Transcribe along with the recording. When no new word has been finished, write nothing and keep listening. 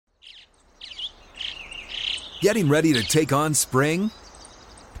Getting ready to take on spring?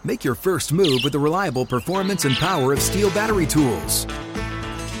 Make your first move with the reliable performance and power of Steel battery tools.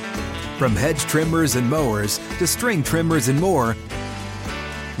 From hedge trimmers and mowers to string trimmers and more,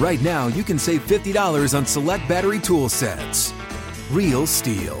 right now you can save $50 on select battery tool sets. Real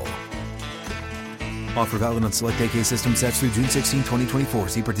Steel. Offer valid on select AK system sets through June 16, 2024.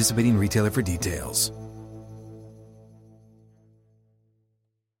 See participating retailer for details.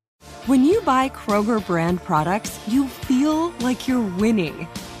 When you buy Kroger brand products, you feel like you're winning.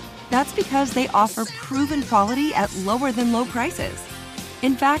 That's because they offer proven quality at lower than low prices.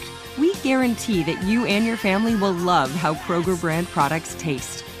 In fact, we guarantee that you and your family will love how Kroger brand products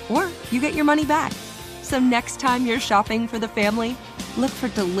taste, or you get your money back. So next time you're shopping for the family, look for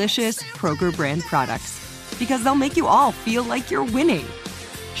delicious Kroger brand products, because they'll make you all feel like you're winning.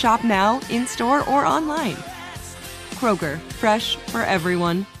 Shop now, in-store, or online. Kroger, fresh for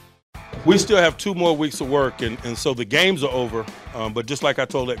everyone. We still have 2 more weeks of work, and so the games are over. But just like I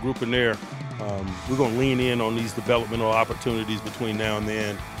told that group in there, we're going to lean in on these developmental opportunities between now and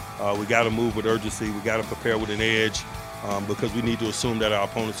then. We got to move with urgency. We got to prepare with an edge because we need to assume that our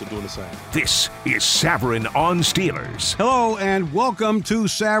opponents are doing the same. This is Savran on Steelers. Hello, and welcome to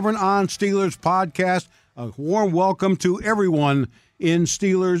Savran on Steelers podcast. A warm welcome to everyone in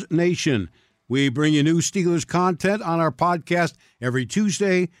Steelers Nation. We bring you new Steelers content on our podcast every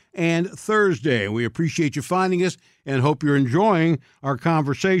Tuesday and Thursday. We appreciate you finding us and hope you're enjoying our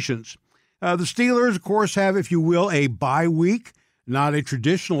conversations. The Steelers, of course, have, if you will, a bye week, not a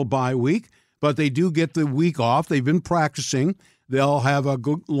traditional bye week, but they do get the week off. They've been practicing. They'll have a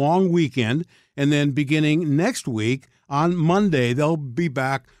good long weekend, and then beginning next week on Monday, they'll be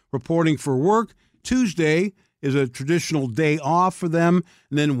back reporting for work. Tuesday is a traditional day off for them.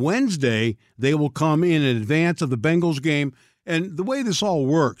 And then Wednesday, they will come in advance of the Bengals game. And the way this all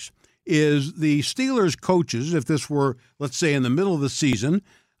works is the Steelers coaches, if this were, let's say, in the middle of the season,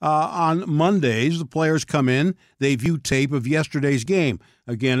 on Mondays, the players come in, they view tape of yesterday's game,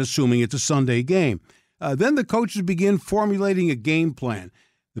 again, assuming it's a Sunday game. Then the coaches begin formulating a game plan.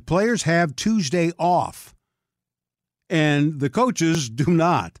 The players have Tuesday off, and the coaches do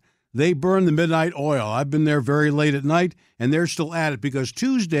not. They burn the midnight oil. I've been there very late at night, and they're still at it because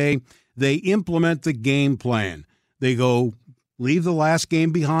Tuesday they implement the game plan. They go leave the last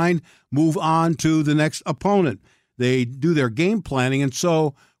game behind, move on to the next opponent. They do their game planning, and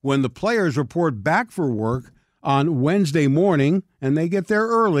so when the players report back for work on Wednesday morning, and they get there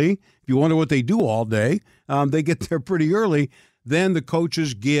early, if you wonder what they do all day, they get there pretty early, then the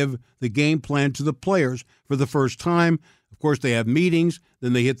coaches give the game plan to the players for the first time. Of course, they have meetings,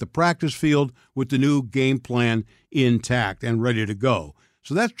 then they hit the practice field with the new game plan intact and ready to go.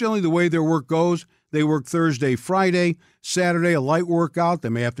 So that's generally the way their work goes. They work Thursday, Friday, Saturday, a light workout. They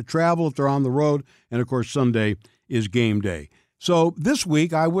may have to travel if they're on the road, and of course, Sunday is game day. So this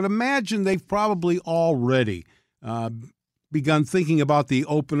week, I would imagine they've probably already begun thinking about the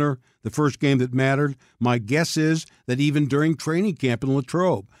opener, the first game that mattered. My guess is that even during training camp in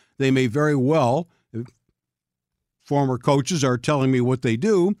Latrobe, they may very well, former coaches are telling me what they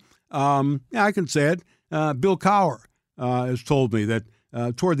do. I can say it. Bill Cowher has told me that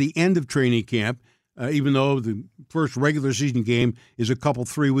toward the end of training camp, even though the first regular season game is a couple,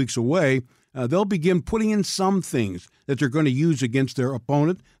 3 weeks away, they'll begin putting in some things that they're going to use against their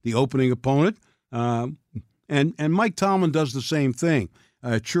opponent, the opening opponent. And Mike Tomlin does the same thing.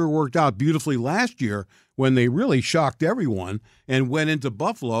 It sure worked out beautifully last year when they really shocked everyone and went into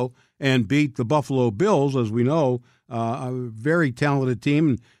Buffalo and beat the Buffalo Bills, as we know, a very talented team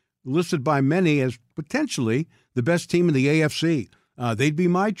and listed by many as potentially the best team in the AFC. They'd be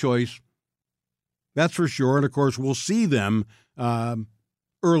my choice, that's for sure. And, of course, we'll see them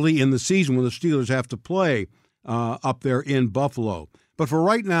early in the season when the Steelers have to play up there in Buffalo. But for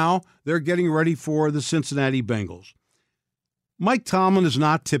right now, they're getting ready for the Cincinnati Bengals. Mike Tomlin is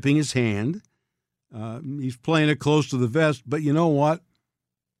not tipping his hand. He's playing it close to the vest. But you know what?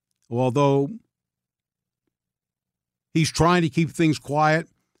 Although he's trying to keep things quiet,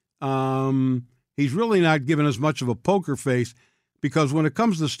 he's really not giving us much of a poker face because when it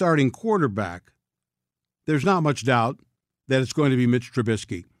comes to starting quarterback, there's not much doubt that it's going to be Mitch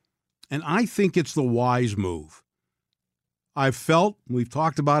Trubisky. And I think it's the wise move. I've felt, we've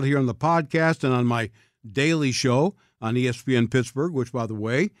talked about it here on the podcast and on my daily show on ESPN Pittsburgh, which, by the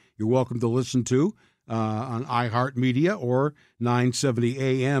way, you're welcome to listen to on iHeartMedia or 970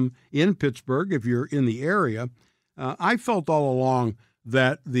 AM in Pittsburgh if you're in the area. I felt all along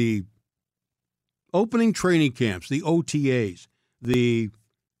that the opening training camps, the OTAs, the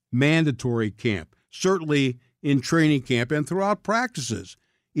mandatory camp, certainly in training camp and throughout practices,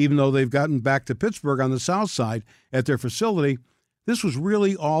 even though they've gotten back to Pittsburgh on the south side at their facility. This was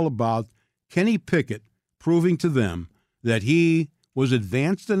really all about Kenny Pickett proving to them that he was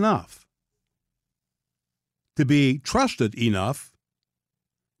advanced enough to be trusted enough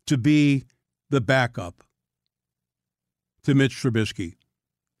to be the backup to Mitch Trubisky.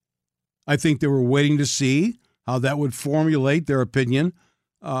 I think they were waiting to see how that would formulate their opinion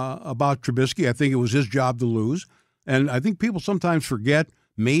about Trubisky. I think it was his job to lose. And I think people sometimes forget,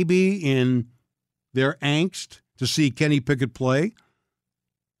 maybe in their angst to see Kenny Pickett play,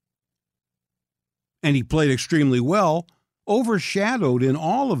 and he played extremely well, overshadowed in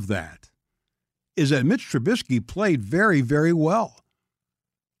all of that is that Mitch Trubisky played very, very well.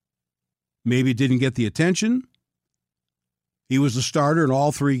 Maybe didn't get the attention. He was the starter in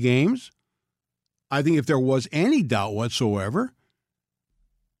all 3 games. I think if there was any doubt whatsoever,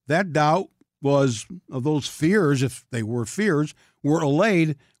 that doubt was of those fears, if they were fears, were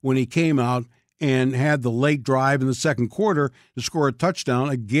allayed when he came out and had the late drive in the second quarter to score a touchdown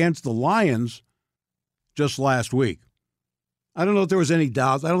against the Lions just last week. I don't know if there was any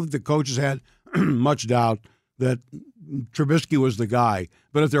doubt. I don't think the coaches had much doubt that Trubisky was the guy.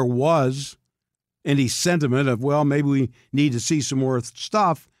 But if there was any sentiment of, well, maybe we need to see some more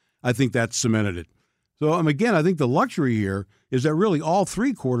stuff, I think that cemented it. So, again, I think the luxury here is that really all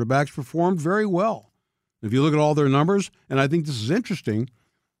 3 quarterbacks performed very well. If you look at all their numbers, and I think this is interesting,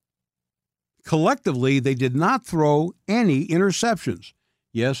 collectively they did not throw any interceptions.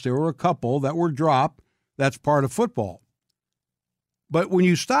 Yes, there were a couple that were dropped. That's part of football. But when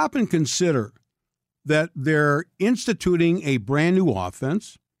you stop and consider that they're instituting a brand new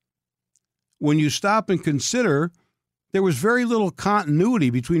offense, when you stop and consider there was very little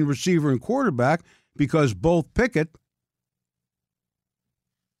continuity between receiver and quarterback because both Pickett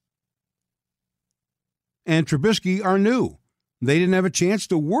and Trubisky are new. They didn't have a chance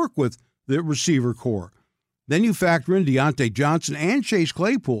to work with the receiver core. Then you factor in Deontay Johnson and Chase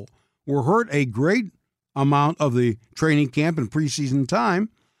Claypool were hurt a great amount of the training camp and preseason time.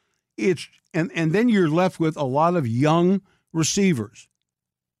 And then you're left with a lot of young receivers.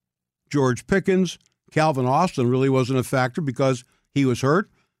 George Pickens, Calvin Austin really wasn't a factor because he was hurt.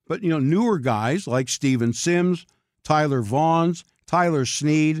 But, newer guys like Steven Sims, Tyler Vaughns, Tyler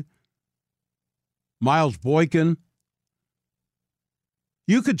Snead, Miles Boykin.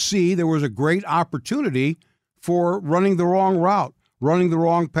 You could see there was a great opportunity for running the wrong route, running the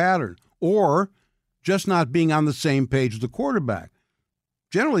wrong pattern, or just not being on the same page with the quarterback.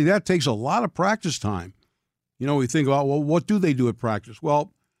 Generally, that takes a lot of practice time. We think about, well, what do they do at practice?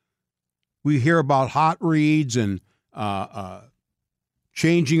 Well, we hear about hot reads and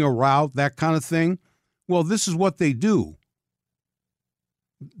changing a route, that kind of thing. Well, this is what they do.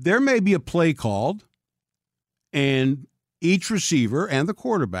 There may be a play called, and each receiver and the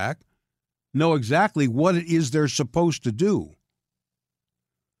quarterback know exactly what it is they're supposed to do.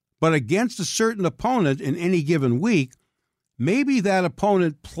 But against a certain opponent in any given week, maybe that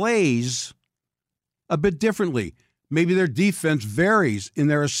opponent plays a bit differently. Maybe their defense varies in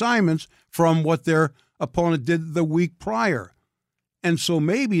their assignments from what their opponent did the week prior. And so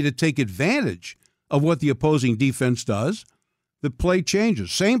maybe to take advantage of what the opposing defense does, the play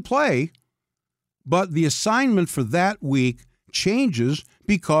changes. Same play, but the assignment for that week changes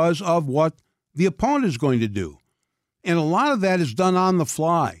because of what the opponent is going to do. And a lot of that is done on the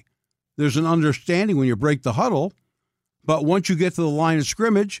fly. There's an understanding when you break the huddle, but once you get to the line of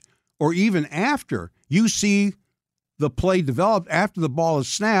scrimmage, or even after you see the play developed, after the ball is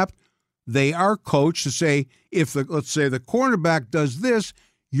snapped, they are coached to say, let's say the cornerback does this,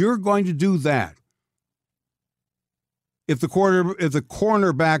 you're going to do that. If the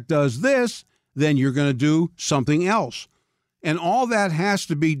cornerback does this, then you're going to do something else. And all that has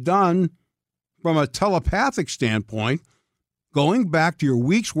to be done from a telepathic standpoint, going back to your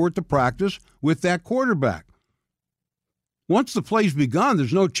week's worth of practice with that quarterback. Once the play's begun,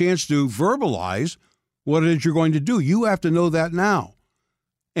 there's no chance to verbalize what it is you're going to do. You have to know that now.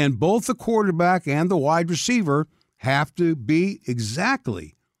 And both the quarterback and the wide receiver have to be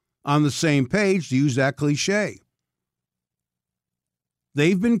exactly on the same page, to use that cliche.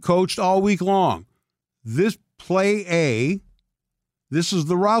 They've been coached all week long. This play A, this is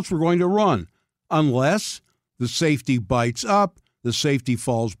the routes we're going to run, unless the safety bites up, the safety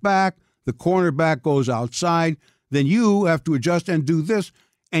falls back, the cornerback goes outside, then you have to adjust and do this,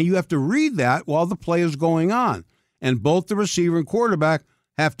 and you have to read that while the play is going on. And both the receiver and quarterback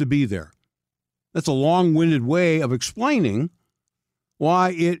have to be there. That's a long-winded way of explaining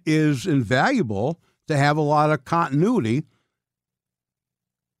why it is invaluable to have a lot of continuity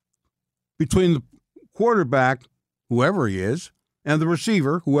between the quarterback, whoever he is, and the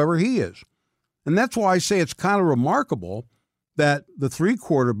receiver, whoever he is. And that's why I say it's kind of remarkable that the three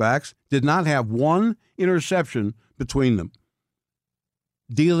quarterbacks did not have one interception between them,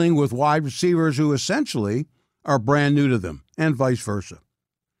 dealing with wide receivers who essentially are brand new to them, and vice versa.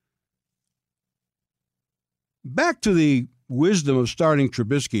 Back to the wisdom of starting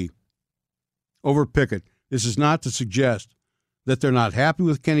Trubisky over Pickett. This is not to suggest that they're not happy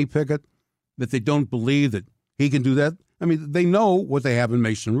with Kenny Pickett, that they don't believe that he can do that. I mean, they know what they have in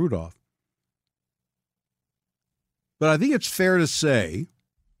Mason Rudolph. But I think it's fair to say,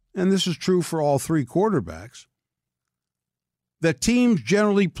 and this is true for all three quarterbacks, that teams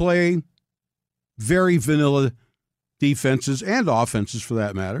generally play very vanilla defenses and offenses for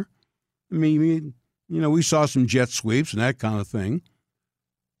that matter. I mean, we saw some jet sweeps and that kind of thing.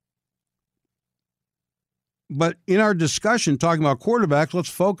 But in our discussion talking about quarterbacks, let's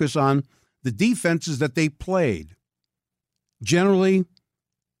focus on the defenses that they played. Generally,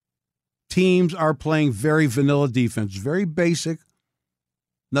 teams are playing very vanilla defense, very basic,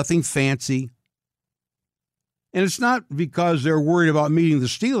 nothing fancy. And it's not because they're worried about meeting the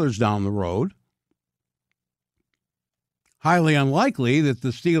Steelers down the road. Highly unlikely that the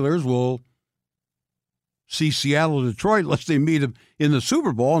Steelers will see Seattle or Detroit unless they meet them in the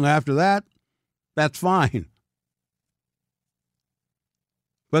Super Bowl, and after that, that's fine.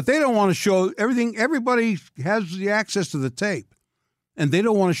 But they don't want to show everything. Everybody has the access to the tape, and they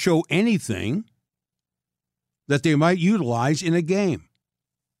don't want to show anything that they might utilize in a game.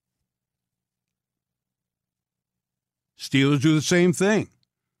 Steelers do the same thing.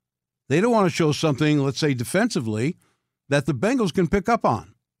 They don't want to show something, let's say defensively, that the Bengals can pick up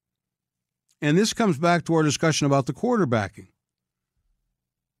on. And this comes back to our discussion about the quarterbacking.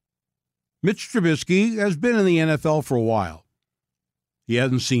 Mitch Trubisky has been in the NFL for a while. He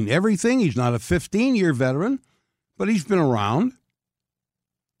hasn't seen everything. He's not a 15-year veteran, but he's been around.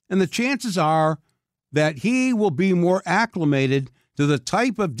 And the chances are that he will be more acclimated to the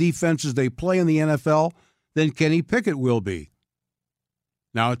type of defenses they play in the NFL than Kenny Pickett will be.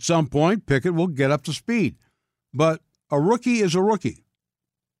 Now, at some point, Pickett will get up to speed. But a rookie is a rookie.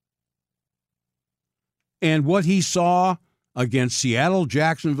 And what he saw against Seattle,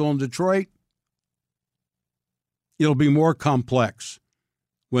 Jacksonville, and Detroit, it'll be more complex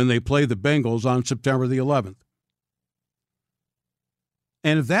when they play the Bengals on September the 11th.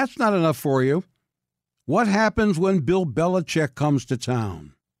 And if that's not enough for you, what happens when Bill Belichick comes to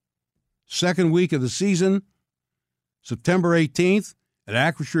town? Second week of the season, September 18th at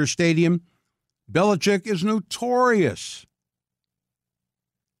Acrisure Stadium. Belichick is notorious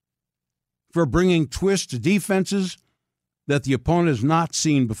for bringing twists to defenses that the opponent has not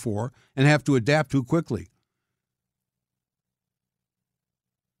seen before and have to adapt to quickly.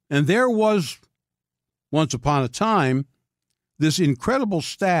 And there was, once upon a time, this incredible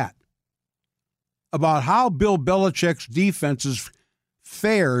stat about how Bill Belichick's defenses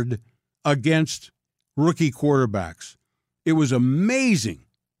fared against rookie quarterbacks. It was amazing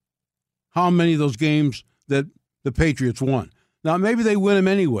how many of those games that the Patriots won. Now, maybe they win them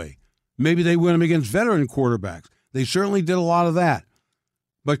anyway. Maybe they win them against veteran quarterbacks. They certainly did a lot of that.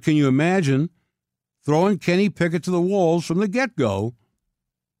 But can you imagine throwing Kenny Pickett to the wolves from the get-go?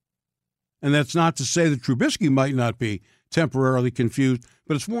 And that's not to say that Trubisky might not be temporarily confused,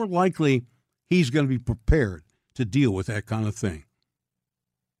 but it's more likely he's going to be prepared to deal with that kind of thing.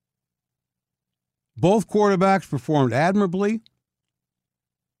 Both quarterbacks performed admirably.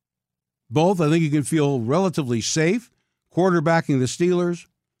 Both, I think you can feel relatively safe quarterbacking the Steelers.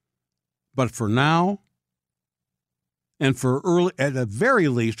 But for now, and for early, at the very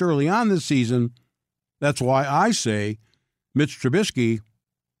least, early on this season, that's why I say Mitch Trubisky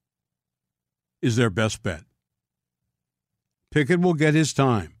is their best bet. Pickett will get his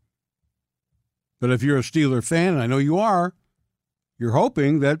time. But if you're a Steeler fan, and I know you are, you're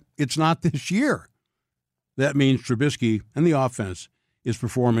hoping that it's not this year. That means Trubisky and the offense is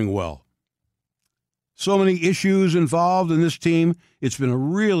performing well. So many issues involved in this team. It's been a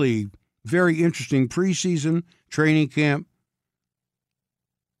really very interesting preseason training camp.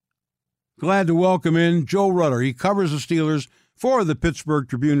 Glad to welcome in Joe Rutter. He covers the Steelers for the Pittsburgh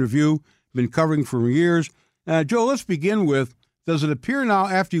Tribune-Review. Been covering for years. Joe, let's begin with, does it appear now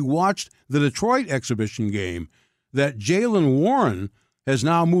after you watched the Detroit exhibition game that Jaylen Warren has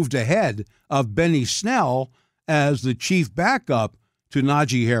now moved ahead of Benny Snell as the chief backup to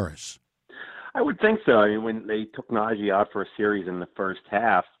Najee Harris? I would think so. I mean, when they took Najee out for a series in the first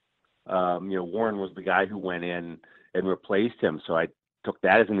half, Warren was the guy who went in and replaced him. So I took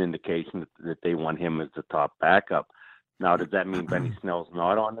that as an indication that they want him as the top backup. Now, does that mean Benny Snell's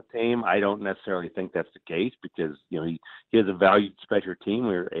not on the team? I don't necessarily think that's the case because, he is a valued special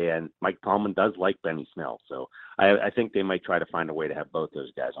teamer, and Mike Tomlin does like Benny Snell. So I think they might try to find a way to have both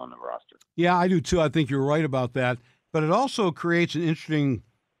those guys on the roster. Yeah, I do too. I think you're right about that. But it also creates an interesting,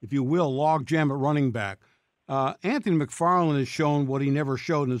 if you will, logjam at running back. Anthony McFarland has shown what he never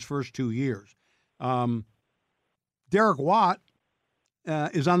showed in his first 2 years. Derek Watt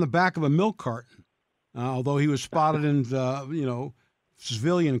is on the back of a milk carton. Although he was spotted in,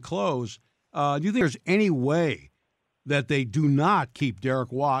 civilian clothes. Do you think there's any way that they do not keep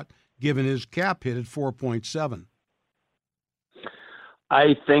Derek Watt, given his cap hit at 4.7?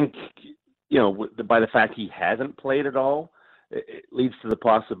 I think, by the fact he hasn't played at all, it leads to the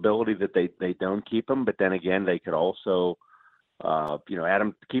possibility that they don't keep him. But then again, they could also,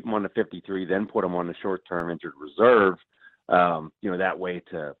 keep him on the 53, then put him on the short-term injured reserve. That way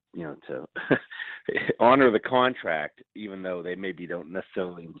to honor the contract, even though they maybe don't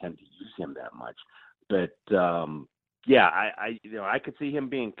necessarily intend to use him that much. But I could see him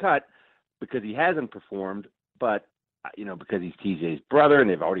being cut because he hasn't performed, but because he's TJ's brother and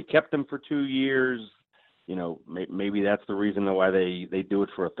they've already kept him for 2 years, maybe that's the reason why they do it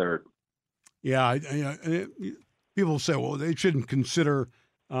for a third. Yeah, people say, well, they shouldn't consider,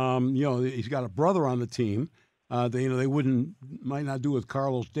 he's got a brother on the team. They might not do with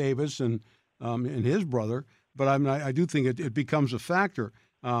Carlos Davis and his brother, but I do think it becomes a factor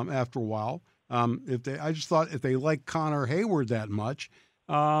after a while. I just thought if they like Connor Hayward that much,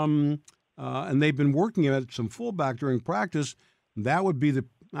 and they've been working at some fullback during practice, that would be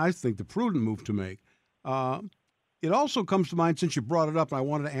I think the prudent move to make. It also comes to mind, since you brought it up, and I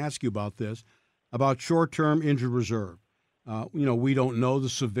wanted to ask you about this, about short-term injured reserve. We don't know the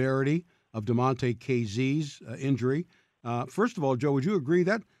severity of DeMonte KZ's injury. First of all, Joe, would you agree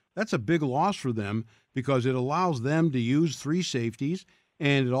that that's a big loss for them because it allows them to use 3 safeties,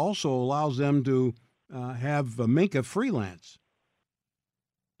 and it also allows them to have Minkah freelance?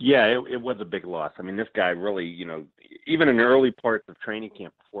 Yeah, it was a big loss. I mean, this guy really, even in the early parts of training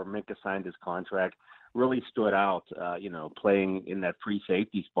camp before Minkah signed his contract, really stood out, playing in that free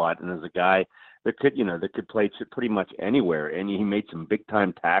safety spot, and as a guy that could play pretty much anywhere, and he made some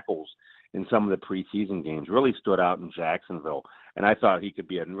big-time tackles in some of the preseason games, really stood out in Jacksonville. And I thought he could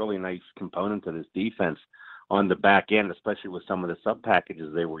be a really nice component to this defense on the back end, especially with some of the sub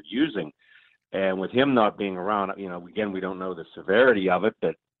packages they were using. And with him not being around, again, we don't know the severity of it,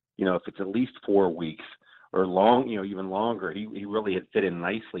 but, if it's at least 4 weeks or even longer, he really had fit in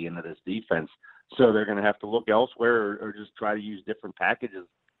nicely into this defense. So they're going to have to look elsewhere or just try to use different packages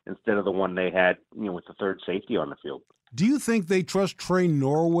instead of the one they had, with the third safety on the field. Do you think they trust Trey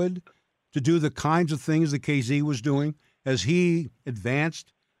Norwood to do the kinds of things that KZ was doing? Has he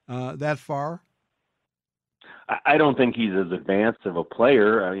advanced that far? I don't think he's as advanced of a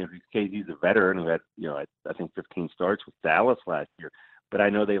player. KZ's a veteran who had, I think 15 starts with Dallas last year. But I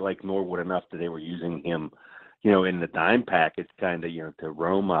know they like Norwood enough that they were using him, in the dime package kind of, to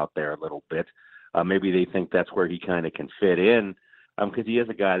roam out there a little bit. Maybe they think that's where he kind of can fit in because he is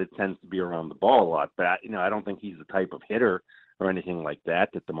a guy that tends to be around the ball a lot. But, I don't think he's the type of hitter or anything like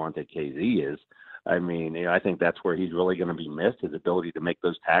that DeMonte KZ is. I mean, I think that's where he's really going to be missed, his ability to make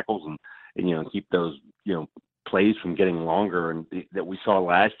those tackles and keep those, plays from getting longer and that we saw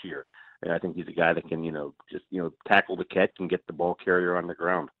last year. And I think he's a guy that can, just tackle the catch and get the ball carrier on the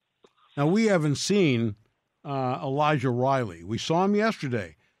ground. Now, we haven't seen Elijah Riley. We saw him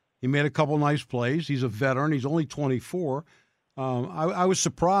yesterday. He made a couple nice plays. He's a veteran. He's only 24. I was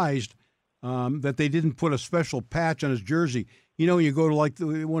surprised that they didn't put a special patch on his jersey. You go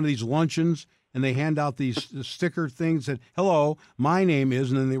to one of these luncheons and they hand out these sticker things that, hello, my name is,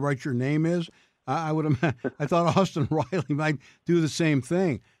 and then they write your name is. I thought Austin Riley might do the same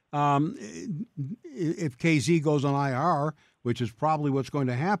thing. If KZ goes on IR, which is probably what's going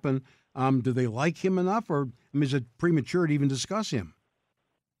to happen, do they like him enough, or is it premature to even discuss him?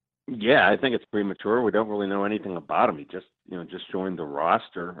 Yeah, I think it's premature. We don't really know anything about him. He just joined the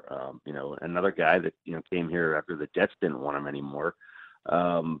roster. Another guy that came here after the Jets didn't want him anymore.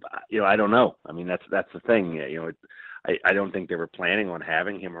 I don't know. I mean, that's the thing. I don't think they were planning on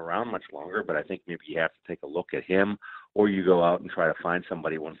having him around much longer, but I think maybe you have to take a look at him, or you go out and try to find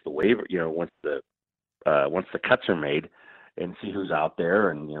somebody once the cuts are made, and see who's out there,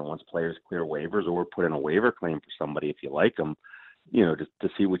 and once players clear waivers, or put in a waiver claim for somebody if you like them, to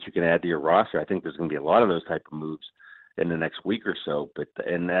see what you can add to your roster. I think there's going to be a lot of those type of moves in the next week or so,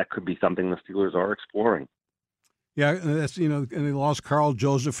 and that could be something the Steelers are exploring. Yeah, that's and they lost Carl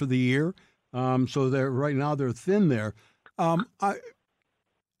Joseph for the year, so right now they're thin there. I'm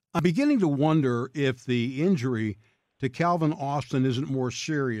beginning to wonder if the injury to Calvin Austin isn't more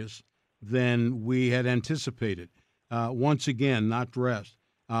serious than we had anticipated. Once again, not dressed.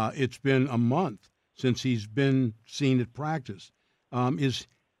 It's been a month since he's been seen at practice. Is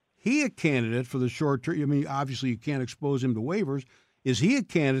he a candidate for the short term? I mean, obviously you can't expose him to waivers. Is he a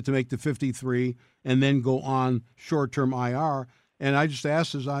candidate to make the 53 and then go on short-term IR? And I just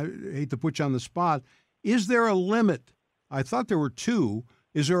asked, as I hate to put you on the spot, is there a limit? I thought there were 2.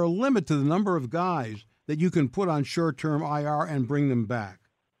 Is there a limit to the number of guys that you can put on short-term IR and bring them back?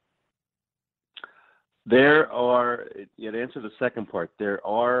 There are, to answer the second part, there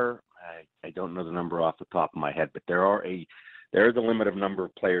are, I don't know the number off the top of my head, but there's a limit of number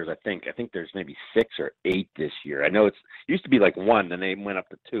of players. I think there's maybe 6 or 8 this year. I know it used to be like 1, then they went up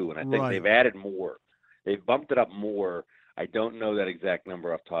to 2, and I think they've added more. They've bumped it up more. I don't know that exact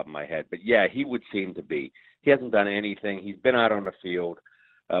number off the top of my head, but yeah, he would seem to be. He hasn't done anything. He's been out on the field.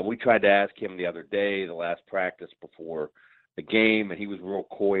 We tried to ask him the other day, the last practice before the game, and he was real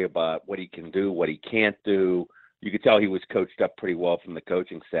coy about what he can do, what he can't do. You could tell he was coached up pretty well from the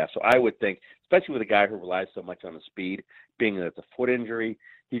coaching staff. So I would think, especially with a guy who relies so much on the speed, being that it's a foot injury,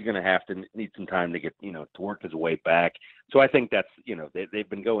 he's going to have to need some time to get, to work his way back. So I think that's, they've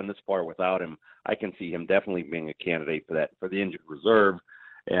been going this far without him. I can see him definitely being a candidate for the injured reserve.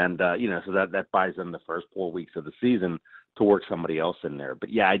 And, so that buys them the first 4 weeks of the season to work somebody else in there. But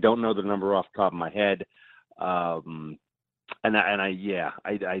yeah, I don't know the number off the top of my head. I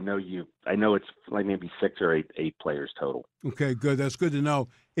know it's like maybe 6 or 8 players total. Okay, good. That's good to know.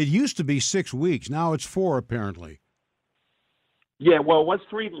 It used to be 6 weeks. Now it's 4, apparently. Yeah, well, it was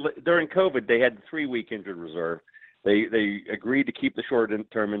 3 during COVID. They had the 3-week injured reserve. They agreed to keep the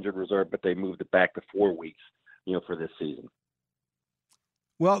short-term injured reserve, but they moved it back to 4 weeks, for this season.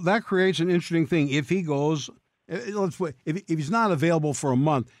 Well, that creates an interesting thing. If he goes, if he's not available for a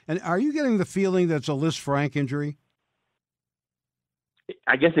month, and are you getting the feeling that's a Lisfranc injury?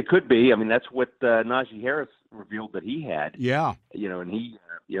 I guess it could be. I mean, that's what Najee Harris revealed that he had. Yeah. And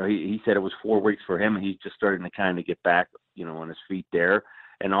he said it was 4 weeks for him, and he's just starting to kind of get back, on his feet there.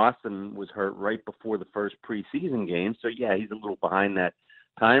 And Austin was hurt right before the first preseason game, so yeah, he's a little behind that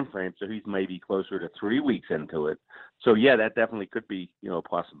time frame. So he's maybe closer to 3 weeks into it. So yeah, that definitely could be, a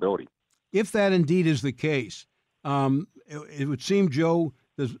possibility. If that indeed is the case, it would seem, Joe,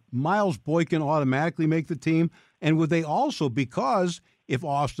 does Miles Boykin automatically make the team? And would they also, because if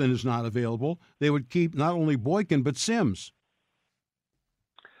Austin is not available, they would keep not only Boykin but Sims?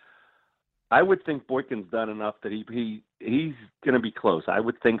 I would think Boykin's done enough that he's going to be close. I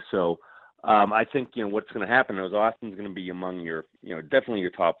would think so. I think what's going to happen is Austin's going to be among your definitely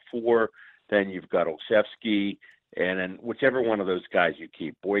your top 4. Then you've got Olszewski, and then whichever one of those guys you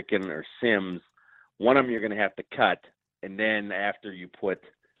keep, Boykin or Sims, one of them you're going to have to cut, and then after you put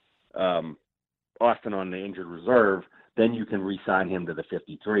Austin on the injured reserve, then you can re-sign him to the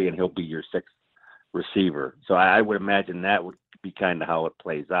 53, and he'll be your 6th receiver. So I would imagine that would be kind of how it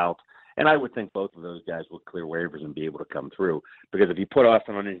plays out. And I would think both of those guys will clear waivers and be able to come through. Because if you put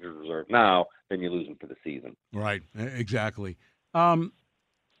Austin on injured reserve now, then you lose him for the season. Right, exactly. Inside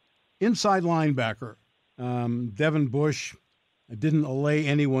linebacker, Devin Bush didn't allay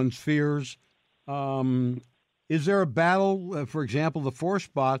anyone's fears. Is there a battle, for example, the 4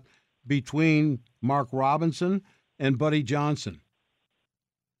 spot between Mark Robinson and Buddy Johnson?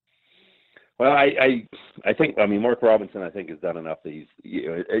 Well, I think Mark Robinson I think has done enough that he's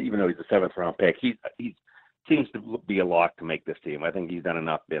even though he's a 7th round pick, he seems to be a lock to make this team. I think he's done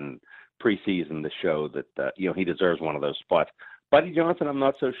enough in preseason to show that he deserves one of those spots. Buddy Johnson, I'm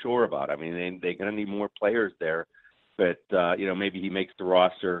not so sure about. I mean, they're going to need more players there, but maybe he makes the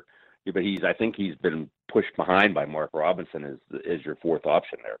roster. But I think he's been pushed behind by Mark Robinson as your 4th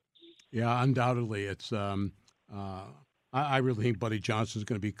option there. Yeah, undoubtedly, it's. I really think Buddy Johnson's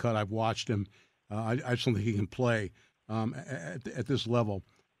going to be cut. I've watched him. I just don't think he can play at this level.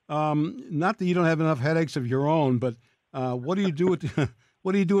 Not that you don't have enough headaches of your own, but what do you do with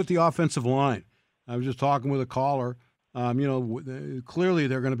the offensive line? I was just talking with a caller. Clearly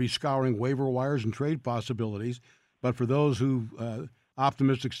they're going to be scouring waiver wires and trade possibilities. But for those who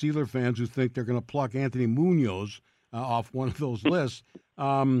optimistic Steeler fans who think they're going to pluck Anthony Munoz off one of those lists,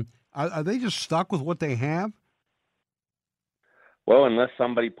 are they just stuck with what they have? Well, unless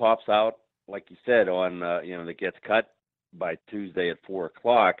somebody pops out, like you said, on that gets cut by Tuesday at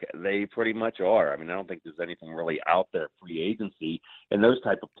 4:00, they pretty much are. I mean, I don't think there's anything really out there free agency, and those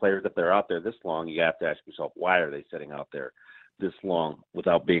type of players, if they're out there this long, you have to ask yourself, why are they sitting out there this long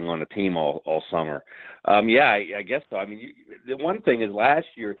without being on a team all summer? I guess so. I mean, the one thing is last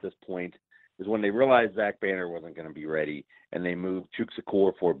year at this point is when they realized Zach Banner wasn't going to be ready, and they moved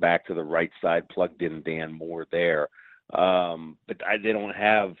Chukwuekorfor back to the right side, plugged in Dan Moore there. But they don't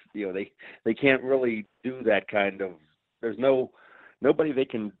have, they can't really do that kind of. There's nobody they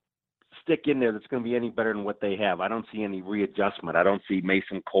can stick in there that's going to be any better than what they have. I don't see any readjustment. I don't see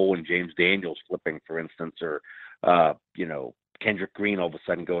Mason Cole and James Daniels flipping, for instance, or Kendrick Green all of a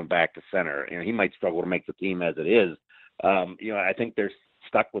sudden going back to center. He might struggle to make the team as it is. I think they're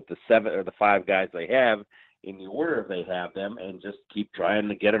stuck with the 7 or the 5 guys they have in the order they have them, and just keep trying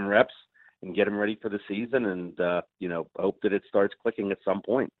to get them reps and get them ready for the season, and hope that it starts clicking at some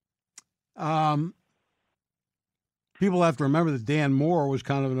point. People have to remember that Dan Moore was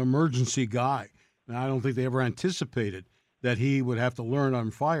kind of an emergency guy, and I don't think they ever anticipated that he would have to learn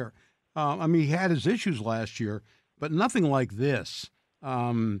on fire. He had his issues last year, but nothing like this.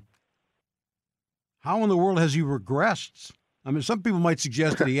 How in the world has he regressed? Some people might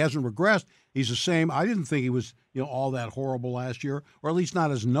suggest that he hasn't regressed. He's the same. I didn't think he was, all that horrible last year, or at least not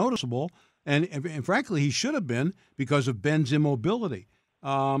as noticeable. And frankly, he should have been because of Ben's immobility.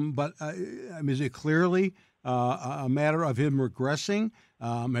 But is it clearly a matter of him regressing?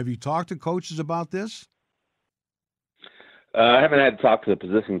 Have you talked to coaches about this? I haven't had to talk to the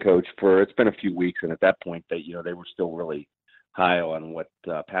position coach it's been a few weeks, and at that point, they were still really high on what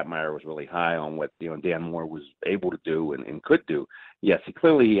Pat Meyer was really high on what Dan Moore was able to do and could do. Yes,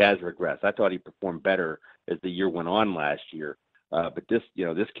 he has regressed. I thought he performed better as the year went on last year, but this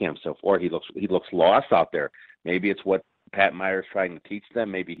camp so far, he looks lost out there. Maybe it's what Pat Meyer's trying to teach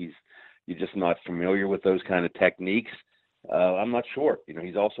them. Maybe you're just not familiar with those kind of techniques. I'm not sure.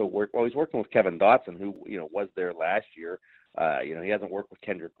 He's also he's working with Kevin Dotson, who was there last year. He hasn't worked with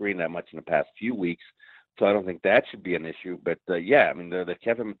Kendrick Green that much in the past few weeks. So I don't think that should be an issue. But, they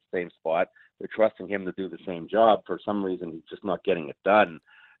kept him at the same spot. They're trusting him to do the same job. For some reason, he's just not getting it done.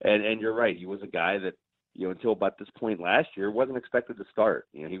 And you're right. He was a guy that, until about this point last year, wasn't expected to start.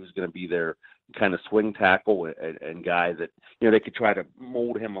 He was going to be their kind of swing tackle and guy that, they could try to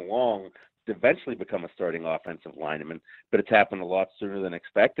mold him along to eventually become a starting offensive lineman. But it's happened a lot sooner than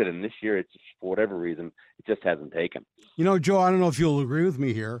expected. And this year, it's just, for whatever reason, it just hasn't taken. Joe, I don't know if you'll agree with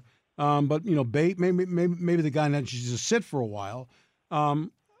me here. But Bate, maybe the guy needs to sit for a while.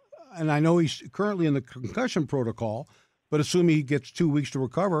 And I know he's currently in the concussion protocol, but assuming he gets 2 weeks to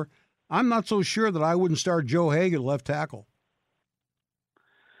recover, I'm not so sure that I wouldn't start Joe Haeg at left tackle.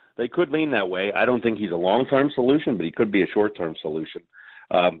 They could lean that way. I don't think he's a long-term solution, but he could be a short-term solution.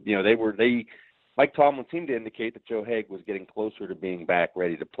 Mike Tomlin seemed to indicate that Joe Haeg was getting closer to being back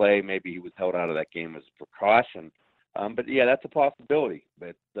ready to play. Maybe he was held out of that game as a precaution. But yeah, that's a possibility.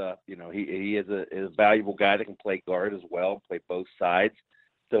 But he is a valuable guy that can play guard as well, play both sides.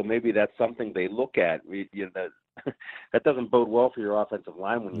 So maybe that's something they look at. That doesn't bode well for your offensive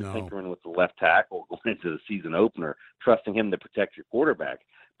line when you're tinkering with the left tackle going into the season opener, trusting him to protect your quarterback.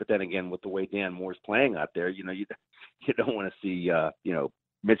 But then again, with the way Dan Moore's playing out there, you don't want to see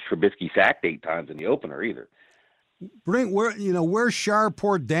Mitch Trubisky sacked 8 times in the opener either. Where's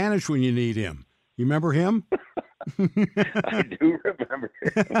Sharport Danish when you need him? You remember him? I do remember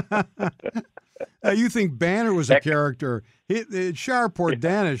him. You think Banner was a character? Sharport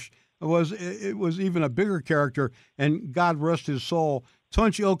Danish was even a bigger character, and God rest his soul,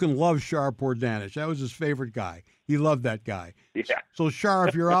 Tunch Ilkin loved Sharport Danish. That was his favorite guy. He loved that guy. Yeah. So, Shar,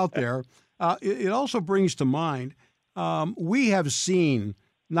 if you're out there, it also brings to mind we have seen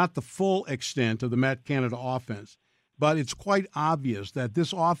not the full extent of the Matt Canada offense, but it's quite obvious that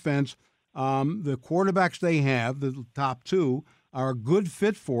this offense, the quarterbacks they have, the top 2, are a good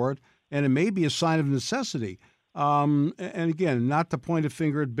fit for it, and it may be a sign of necessity. And again, not to point a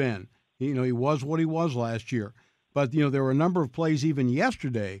finger at Ben. He was what he was last year. But, there were a number of plays even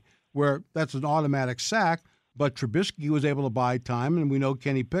yesterday where that's an automatic sack, but Trubisky was able to buy time, and we know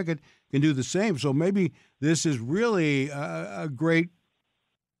Kenny Pickett can do the same. So maybe this is really a great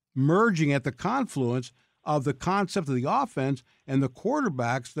merging at the confluence of the concept of the offense and the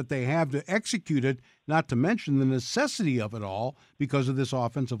quarterbacks that they have to execute it, not to mention the necessity of it all because of this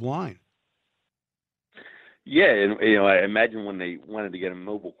offensive line. Yeah, and I imagine when they wanted to get a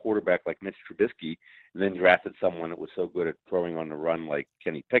mobile quarterback like Mitch Trubisky and then drafted someone that was so good at throwing on the run like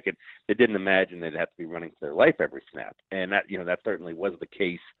Kenny Pickett, they didn't imagine they'd have to be running for their life every snap. And that, that certainly was the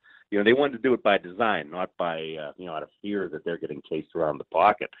case. They wanted to do it by design, not by, out of fear that they're getting chased around the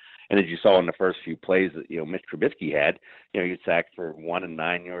pocket. And as you saw in the first few plays that, Mitch Trubisky had, he sacked for 1 and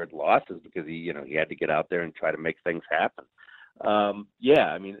 9-yard losses because he had to get out there and try to make things happen.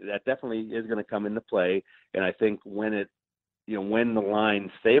 That definitely is going to come into play. And I think when when the line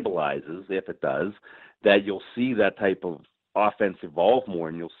stabilizes, if it does, that you'll see that type of offense evolve more,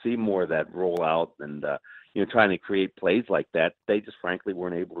 and you'll see more of that rollout and trying to create plays like that. They just frankly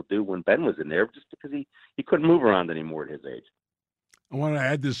weren't able to do when Ben was in there, just because he couldn't move around anymore at his age. I want to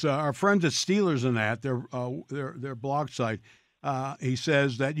add this. Our friends at Steelers in that their blog site, he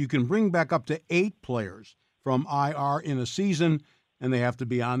says that you can bring back up to 8 players from IR in a season, and they have to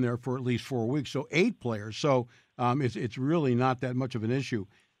be on there for at least 4 weeks. So 8 players. So it's really not that much of an issue.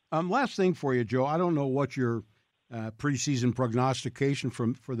 Last thing for you, Joe. I don't know what your preseason prognostication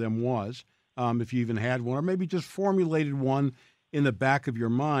for them was, if you even had one, or maybe just formulated one in the back of your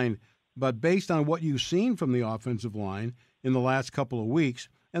mind. But based on what you've seen from the offensive line in the last couple of weeks,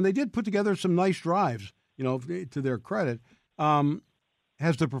 and they did put together some nice drives, to their credit,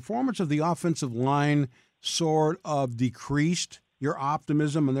 has the performance of the offensive line sort of decreased your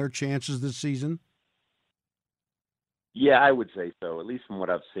optimism and their chances this season? Yeah, I would say so, at least from what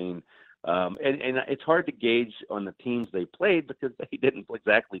I've seen. And it's hard to gauge on the teams they played because they didn't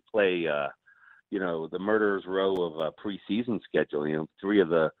exactly play, the murderer's row of a preseason schedule. 3 of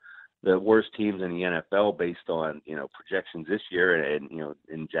the worst teams in the NFL based on, projections this year, and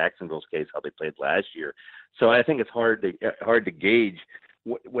in Jacksonville's case, how they played last year. So I think it's hard to gauge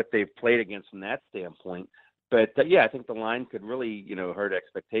what they've played against from that standpoint. But I think the line could really, hurt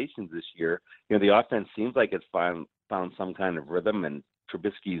expectations this year. The offense seems like it's found some kind of rhythm, and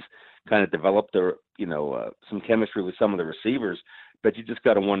Trubisky's kind of developed some chemistry with some of the receivers. But you just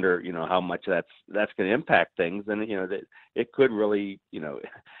got to wonder, how much that's going to impact things, and that it could really,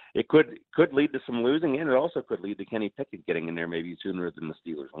 it could lead to some losing, and it also could lead to Kenny Pickett getting in there maybe sooner than the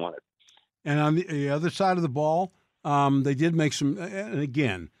Steelers wanted. And on the other side of the ball, they did make some. And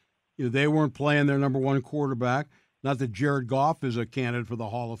again, they weren't playing their number one quarterback. Not that Jared Goff is a candidate for the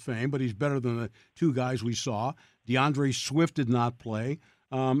Hall of Fame, but he's better than the 2 guys we saw. DeAndre Swift did not play.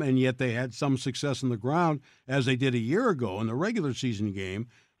 And yet they had some success on the ground, as they did a year ago in the regular season game.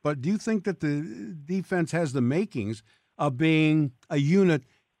 But do you think that the defense has the makings of being a unit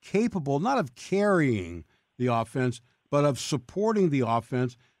capable, not of carrying the offense, but of supporting the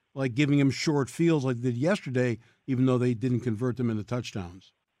offense, like giving him short fields like they did yesterday, even though they didn't convert them into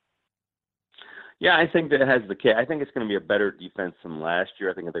touchdowns? Yeah, I think that has the case. I think it's going to be a better defense than last year.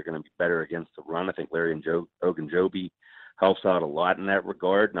 I think they're going to be better against the run. I think Larry and Ogunjobi helps out a lot in that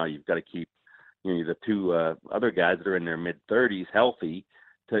regard. Now you've got to keep, the 2 other guys that are in their mid-30s healthy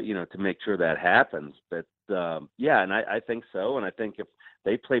to make sure that happens. But and I think so. And I think if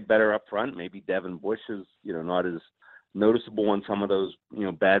they play better up front, maybe Devin Bush is not as noticeable on some of those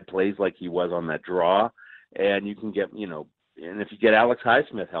bad plays like he was on that draw, and you can get and if you get Alex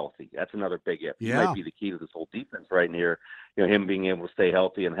Highsmith healthy, that's another big if. He might be the key to this whole defense right near him being able to stay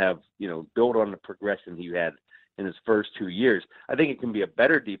healthy and have build on the progression he had in his first 2 years. I think it can be a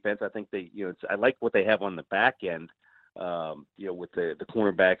better defense. I think they, I like what they have on the back end, with the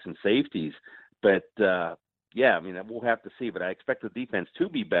cornerbacks and safeties. But we'll have to see. But I expect the defense to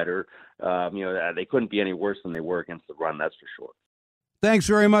be better. They couldn't be any worse than they were against the run. That's for sure. Thanks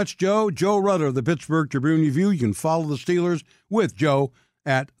very much, Joe. Joe Rutter of the Pittsburgh Tribune-Review. You can follow the Steelers with Joe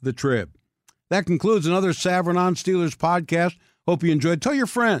at the Trib. That concludes another Savran on Steelers podcast. Hope you enjoyed. Tell your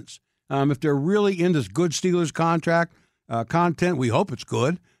friends. If they're really into good Steelers content, we hope it's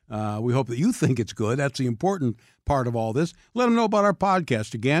good. We hope that you think it's good. That's the important part of all this. Let them know about our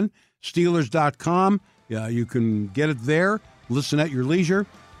podcast. Again, Steelers.com. You can get it there. Listen at your leisure.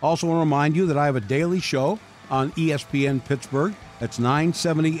 Also want to remind you that I have a daily show on ESPN Pittsburgh. That's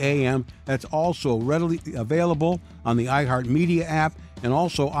 9:70 a.m. That's also readily available on the iHeartMedia app. And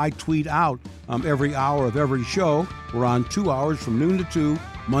also, I tweet out every hour of every show. We're on 2 hours from noon to 2,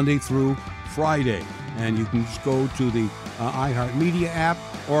 Monday through Friday. And you can just go to the iHeartMedia app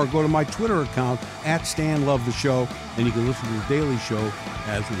or go to my Twitter account at StanLoveTheShow, and you can listen to the daily show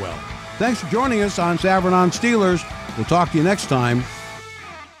as well. Thanks for joining us on Savran on Steelers. We'll talk to you next time.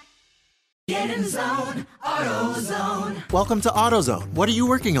 Get in zone, AutoZone. Welcome to AutoZone. What are you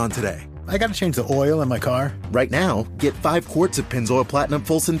working on today? I got to change the oil in my car. Right now, get 5 quarts of Pennzoil Platinum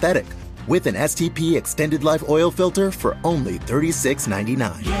Full Synthetic with an STP Extended Life Oil Filter for only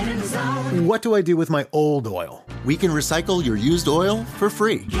 $36.99. Get in zone. What do I do with my old oil? We can recycle your used oil for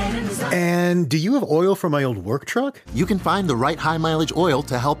free. Get in zone. And do you have oil for my old work truck? You can find the right high-mileage oil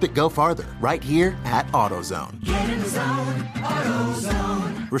to help it go farther right here at AutoZone. Get in zone,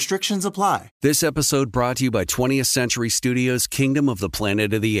 AutoZone. Restrictions apply. This episode brought to you by 20th Century Studios' Kingdom of the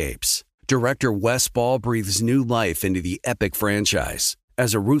Planet of the Apes. Director Wes Ball breathes new life into the epic franchise.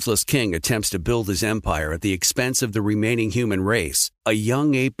 As a ruthless king attempts to build his empire at the expense of the remaining human race, a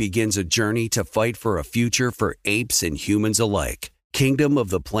young ape begins a journey to fight for a future for apes and humans alike. Kingdom of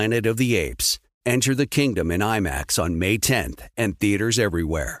the Planet of the Apes. Enter the kingdom in IMAX on May 10th and theaters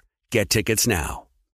everywhere. Get tickets now.